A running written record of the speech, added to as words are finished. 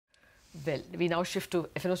Well, we now shift to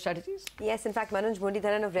FNO strategies. Yes, in fact, Manoj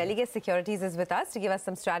Mundidharan of Religare Securities is with us to give us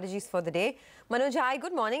some strategies for the day. Manoj, hi,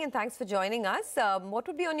 good morning and thanks for joining us. What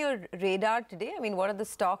would be on your radar today? I mean, what are the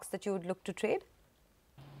stocks that you would look to trade?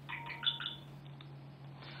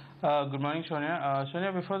 Good morning, Sonia.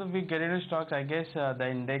 Sonia, before we get into stocks, I guess the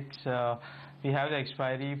index, we have the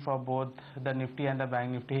expiry for both the Nifty and the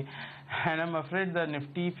Bank Nifty. And I'm afraid the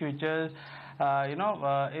Nifty futures,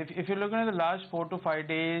 if you look at the last 4 to 5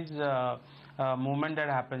 days movement that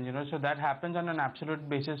happens, so that happens on an absolute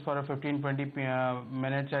basis for a 15-20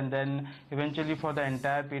 minutes, and then eventually for the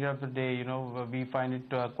entire period of the day, we find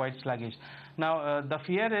it quite sluggish. Now, the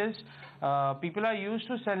fear is people are used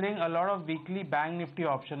to selling a lot of weekly Bank Nifty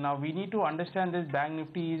option. Now, we need to understand this Bank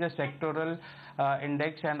Nifty is a sectoral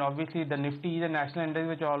index, and obviously the Nifty is a national index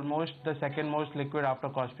which is almost the second most liquid after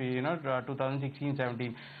Kospi,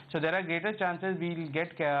 2016-17. So there are greater chances we'll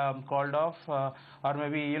get called off, or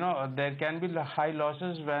maybe there can be high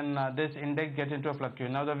losses when this index gets into a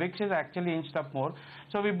fluctuation. Now the VIX is actually inched up more,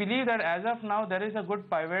 so we believe that as of now there is a good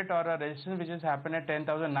pivot or a resistance which has happened at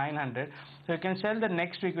 10,900. So you can sell the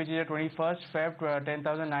next week, which is the 21st Feb,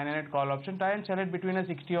 10,900 call option. Try and sell it between a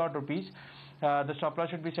 60 odd rupees. The stop loss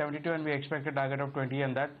should be 72 and we expect a target of 20,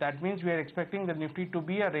 and that means we are expecting the Nifty to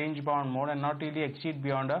be a range bound mode and not really exceed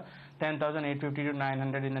beyond a 10,850 to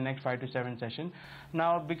 900 in the next 5 to 7 session.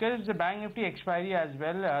 Now, because the Bank Nifty expiry as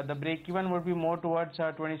well, the break even would be more towards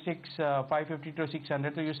 26,550 to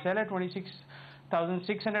 600. So you sell at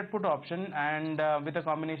 26,600 put option and with a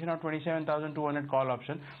combination of 27,200 call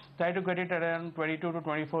option. Try to get it around 22 to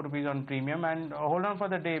 24 rupees on premium and hold on for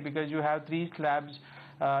the day, because you have 3 slabs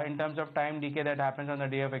in terms of time decay that happens on the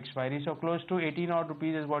day of expiry. So close to 18 odd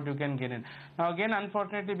rupees is what you can get in. Now again,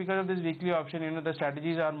 unfortunately, because of this weekly option, the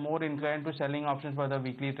strategies are more inclined to selling options for the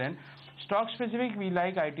weekly trend. Stock specific, we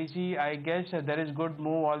like ITC. I guess there is good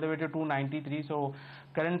move all the way to 293. So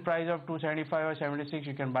current price of 275 or 76,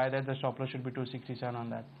 you can buy that. The stop loss should be 267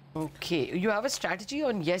 on that. Okay. You have a strategy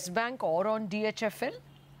on Yes Bank or on DHFL?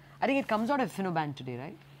 I think it comes out of FNO Bank today,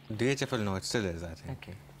 right? DHFL, no, it still is, I think.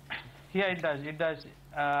 Okay. Yeah, it does. It does.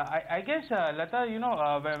 I guess, Lata,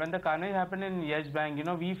 when the carnage happened in Yes Bank,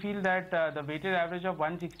 we feel that the weighted average of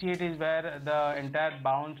 168 is where the entire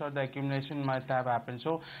bounce or the accumulation must have happened.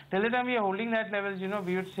 So till the time we are holding that levels,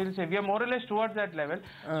 we would still say we are more or less towards that level.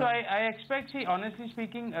 So I expect, honestly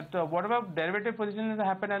speaking, whatever derivative positions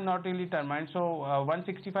happen and not really termined. So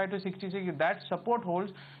 165 to 66, if that support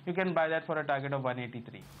holds, you can buy that for a target of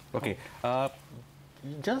 183. Okay.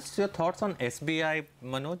 Just your thoughts on SBI,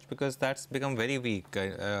 Manoj, because that's become very weak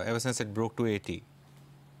ever since it broke to 80.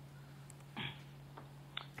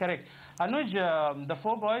 Correct. Anuj, the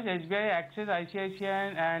 4 boys, SBI, Axis,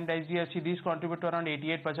 ICICI and HDFC, these contribute to around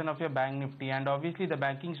 88% of your Bank Nifty, and obviously the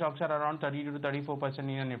banking stocks are around 32 to 34% in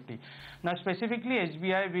your Nifty. Now specifically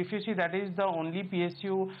SBI, if you see, that is the only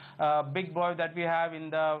PSU big boy that we have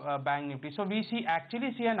in the Bank Nifty. So we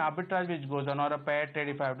actually see an arbitrage which goes on, or a pair trade,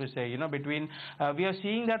 if I have to say, between, we are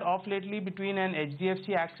seeing that off lately between an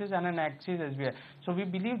HDFC Axis and an Axis SBI. So we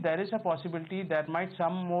believe there is a possibility that might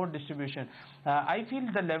some more distribution. I feel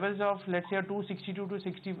the levels of, let's say, 262 to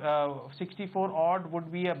 64 odd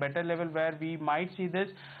would be a better level where we might see this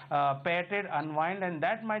pair trade unwind, and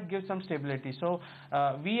that might give some stability. So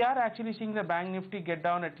we are actually seeing the Bank Nifty get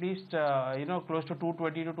down at least close to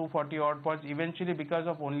 220 to 240 odd points eventually, because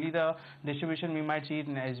of only the distribution we might see it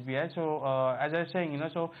in SBI. So as I was saying,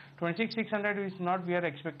 so 26,600 is not we are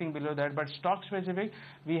expecting below that, but stock specific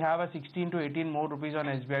we have a 16 to 18 more rupees on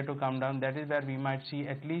SBI to come down. That is where we might see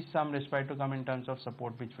at least some respite to come in terms of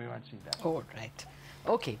support, which we might see that. All right.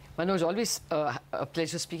 Okay. Manoj, always a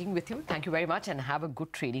pleasure speaking with you. Thank you very much and have a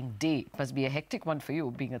good trading day. It must be a hectic one for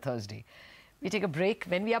you, being a Thursday. We take a break.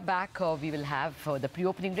 When we are back, we will have the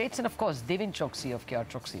pre-opening rates, and of course, Devin Choksi of KR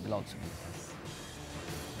Choksi will also be.